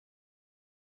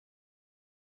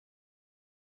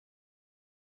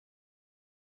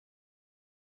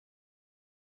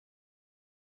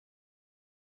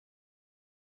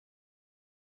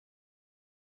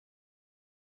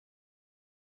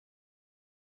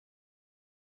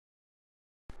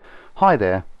Hi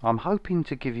there, I'm hoping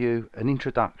to give you an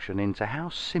introduction into how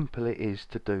simple it is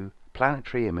to do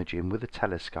planetary imaging with a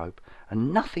telescope,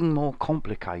 and nothing more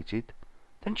complicated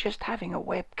than just having a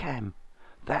webcam.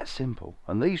 That simple,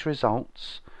 and these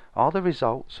results are the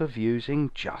results of using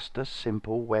just a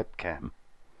simple webcam.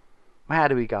 How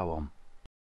do we go on?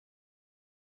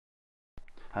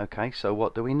 Okay, so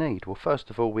what do we need? Well, first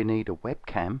of all we need a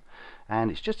webcam, and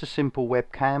it's just a simple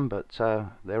webcam, but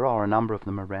there are a number of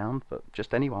them around, but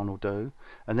just any one will do.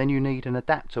 And then you need an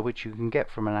adapter which you can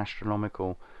get from an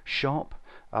astronomical shop,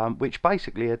 which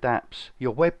basically adapts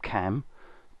your webcam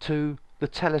to the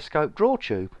telescope draw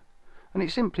tube, and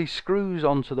it simply screws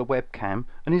onto the webcam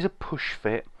and is a push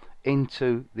fit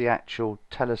into the actual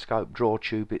telescope draw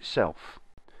tube itself.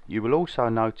 You will also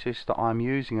notice that I'm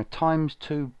using a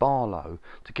 ×2 Barlow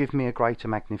to give me a greater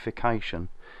magnification,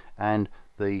 and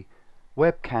the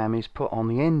webcam is put on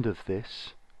the end of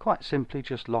this, quite simply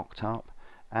just locked up,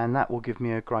 and that will give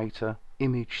me a greater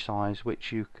image size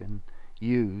which you can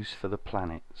use for the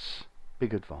planets.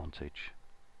 Big advantage.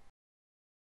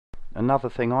 Another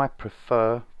thing I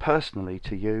prefer personally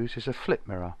to use is a flip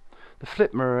mirror. The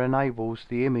flip mirror enables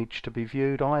the image to be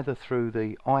viewed either through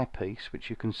the eyepiece,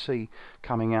 which you can see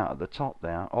coming out at the top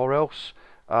there, or else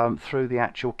through the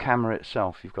actual camera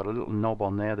itself. You've got a little knob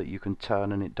on there that you can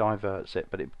turn and it diverts it,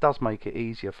 but it does make it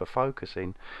easier for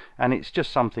focusing, and it's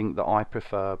just something that I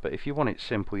prefer, but if you want it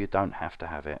simple you don't have to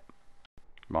have it.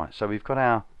 Right, so we've got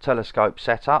our telescope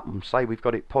set up, and say we've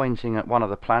got it pointing at one of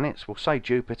the planets, we'll say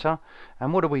Jupiter,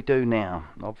 and what do we do now?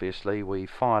 Obviously we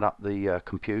fired up the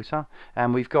computer,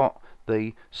 and we've got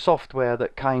the software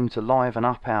that came to liven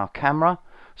up our camera.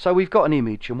 So we've got an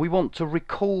image and we want to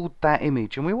record that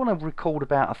image, and we want to record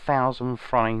about 1,000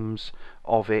 frames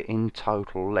of it in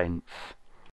total length.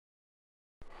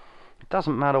 It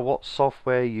doesn't matter what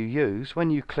software you use, when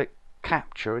you click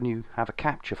capture and you have a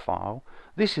capture file,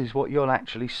 this is what you'll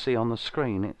actually see on the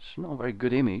screen. It's not a very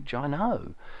good image, I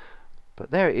know, but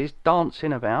there it is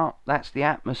dancing about. That's the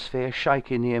atmosphere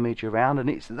shaking the image around, and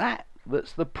it's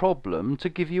that's the problem to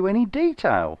give you any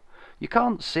detail. You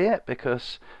can't see it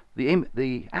because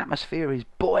the atmosphere is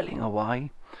boiling away,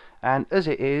 and as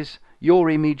it is, your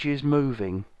image is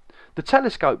moving. The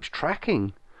telescope's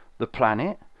tracking the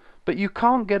planet, but you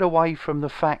can't get away from the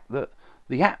fact that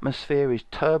the atmosphere is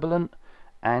turbulent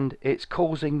and it's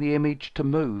causing the image to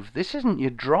move. This isn't your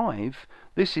drive,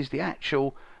 this is the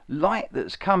actual light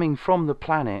that's coming from the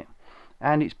planet,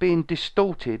 and it's being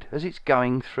distorted as it's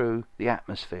going through the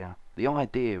atmosphere. The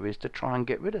idea is to try and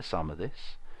get rid of some of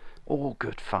this. All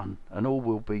good fun, and all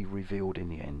will be revealed in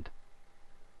the end.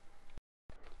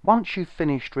 Once you've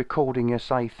finished recording your,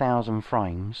 say, 1,000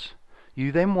 frames,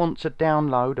 you then want to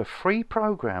download a free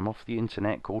program off the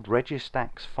internet called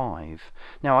Registax 5.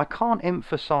 Now, I can't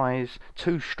emphasize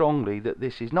too strongly that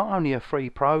this is not only a free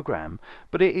program,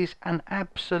 but it is an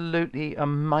absolutely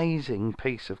amazing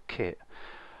piece of kit,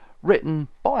 written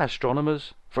by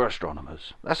astronomers for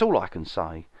astronomers. That's all I can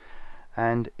say.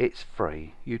 And it's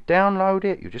free. You download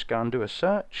it, you just go and do a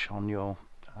search on your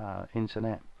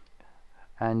internet,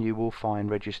 and you will find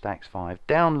Registax 5.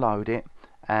 Download it,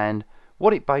 and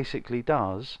what it basically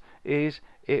does is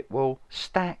it will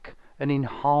stack and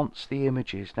enhance the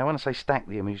images. Now when I say stack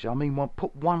the images, I mean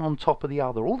put one on top of the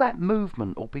other. All that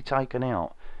movement will be taken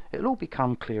out. It'll all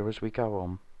become clear as we go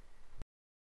on.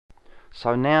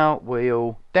 So now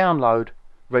we'll download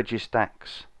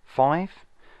Registax 5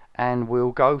 and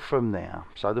we'll go from there.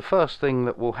 So the first thing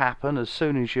that will happen as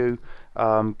soon as you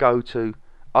go to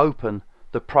open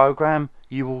the program,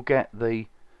 you will get the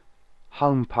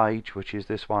home page, which is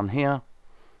this one here.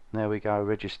 There we go,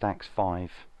 Registax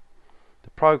 5. The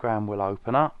program will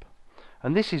open up,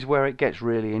 and this is where it gets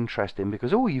really interesting,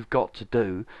 because all you've got to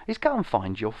do is go and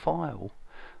find your file.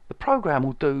 The program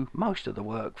will do most of the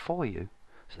work for you.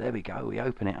 So there we go, we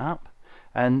open it up,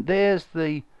 and there's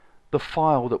the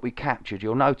file that we captured.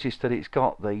 You'll notice that it's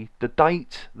got the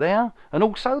date there, and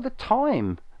also the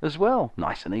time as well.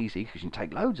 Nice and easy, because you can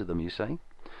take loads of them, you see.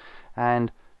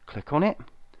 And click on it,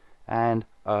 and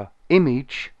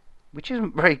image, which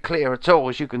isn't very clear at all,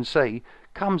 as you can see,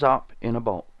 comes up in a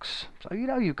box. So you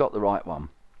know you've got the right one.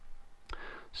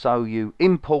 So you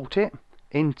import it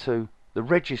into the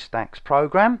Registax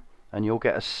program, and you'll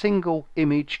get a single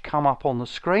image come up on the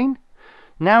screen.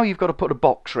 Now you've got to put a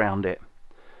box around it.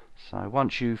 So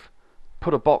once you've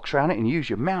put a box around it, and use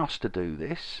your mouse to do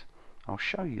this, I'll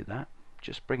show you that.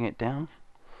 Just bring it down.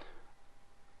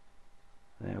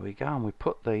 There we go, and we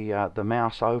put the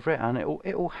mouse over it, and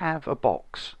it'll have a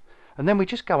box. And then we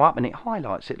just go up and it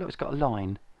highlights it. Look, it's got a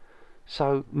line.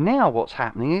 So now what's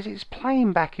happening is it's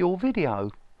playing back your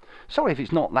video. Sorry if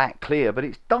it's not that clear, but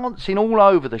it's dancing all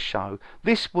over the show.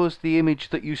 This was the image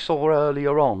that you saw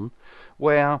earlier on,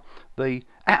 where the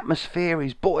atmosphere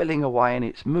is boiling away and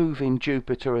it's moving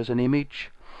Jupiter as an image.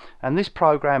 And this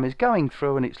program is going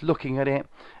through and it's looking at it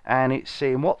and it's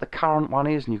seeing what the current one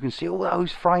is, and you can see all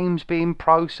those frames being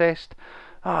processed.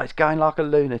 Oh, it's going like a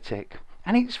lunatic.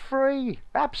 And it's free,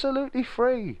 absolutely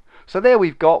free. So there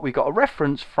we've got a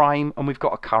reference frame and we've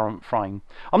got a current frame.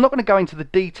 I'm not going to go into the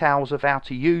details of how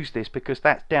to use this because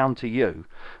that's down to you,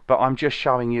 but I'm just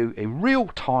showing you in real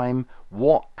time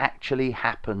what actually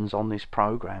happens on this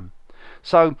program.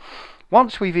 So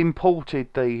once we've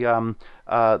imported the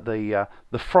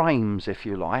frames, if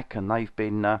you like, and they've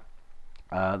been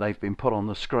put on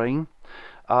the screen,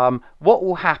 what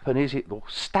will happen is it will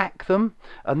stack them,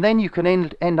 and then you can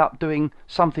end up doing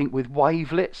something with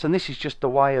wavelets, and this is just a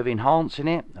way of enhancing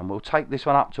it. And we'll take this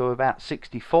one up to about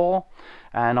 64,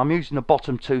 and I'm using the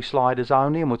bottom two sliders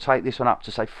only, and we'll take this one up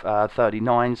to say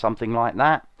 39, something like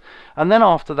that. And then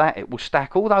after that it will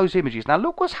stack all those images. Now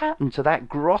look what's happened to that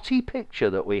grotty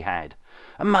picture that we had.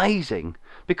 Amazing.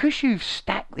 Because you've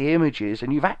stacked the images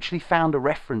and you've actually found a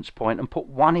reference point and put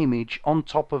one image on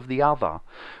top of the other,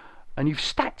 and you've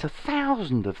stacked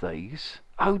 1,000 of these.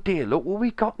 Oh dear, look what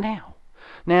we've got now.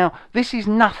 Now this is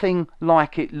nothing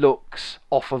like it looks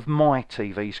off of my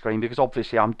TV screen, because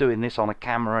obviously I'm doing this on a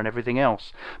camera and everything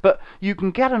else, but you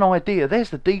can get an idea.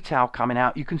 There's the detail coming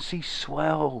out. You can see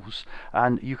swells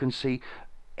and you can see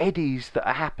eddies that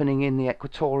are happening in the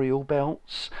equatorial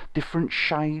belts, different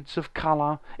shades of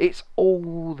colour. It's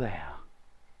all there.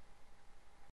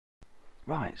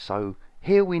 Right, so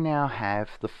here we now have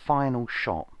the final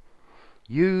shot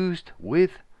used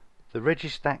with the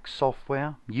Registax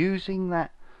software, using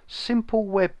that simple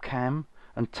webcam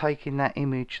and taking that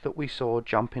image that we saw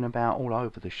jumping about all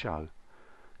over the show.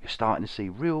 You're starting to see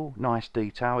real nice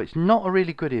detail. It's not a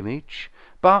really good image,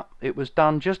 but it was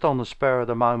done just on the spur of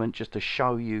the moment, just to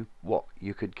show you what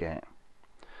you could get.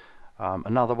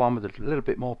 Another one with a little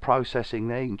bit more processing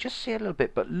there. You can just see a little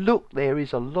bit, but look, there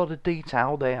is a lot of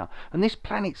detail there, and this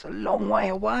planet's a long way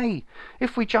away.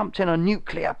 If we jumped in a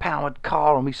nuclear powered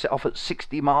car and we set off at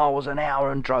 60 miles an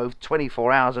hour and drove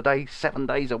 24 hours a day, 7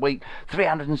 days a week,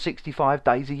 365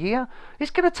 days a year, it's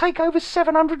going to take over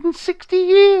 760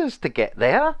 years to get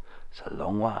there. It's a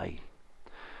long way.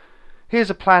 Here's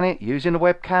a planet using a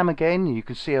webcam again. You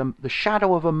can see the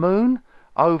shadow of a moon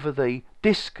over the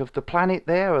disk of the planet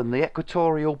there, and the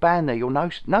equatorial band there. You'll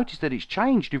notice that it's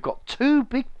changed. You've got two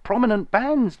big prominent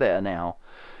bands there now,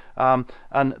 and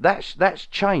that's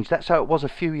changed. That's how it was a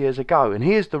few years ago. And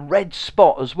here's the red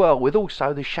spot as well, with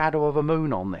also the shadow of a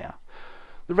moon on there.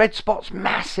 The red spot's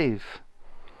massive.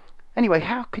 Anyway,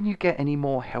 how can you get any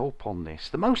more help on this?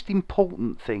 The most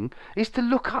important thing is to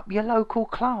look up your local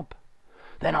club.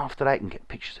 Then after that you can get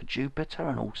pictures of Jupiter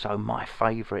and also my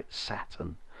favourite,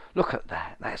 Saturn. Look at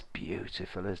that. That's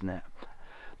beautiful, isn't it?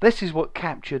 This is what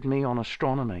captured me on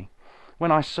astronomy.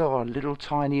 When I saw a little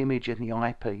tiny image in the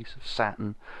eyepiece of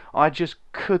Saturn, I just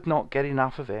could not get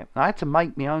enough of it. I had to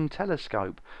make my own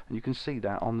telescope, and you can see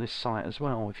that on this site as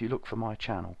well if you look for my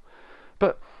channel.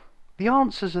 But the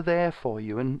answers are there for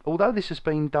you, and although this has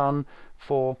been done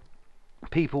for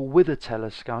people with a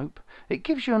telescope, it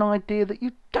gives you an idea that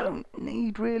you don't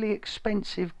need really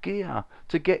expensive gear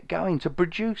to get going to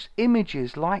produce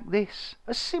images like this.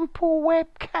 A simple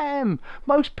webcam.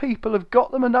 Most people have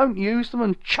got them and don't use them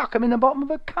and chuck them in the bottom of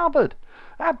a cupboard.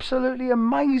 Absolutely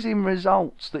amazing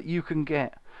results that you can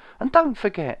get. And don't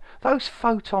forget, those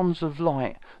photons of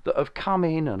light that have come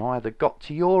in and either got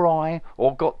to your eye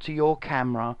or got to your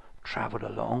camera travelled a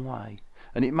long way,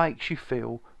 and it makes you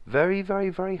feel very, very,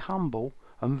 very humble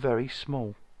and very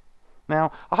small.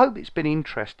 Now, I hope it's been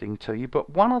interesting to you, but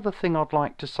one other thing I'd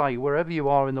like to say, wherever you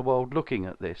are in the world looking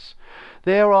at this,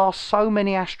 there are so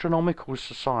many astronomical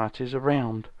societies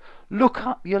around. Look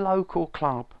up your local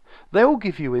club. They'll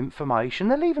give you information.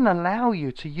 They'll even allow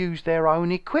you to use their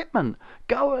own equipment.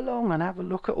 Go along and have a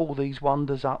look at all these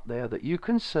wonders up there that you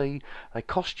can see. They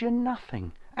cost you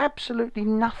nothing, absolutely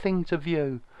nothing to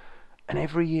view, and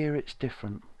every year it's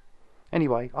different.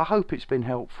 Anyway, I hope it's been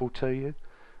helpful to you,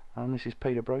 and this is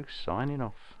Peter Bruce signing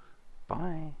off.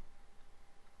 Bye.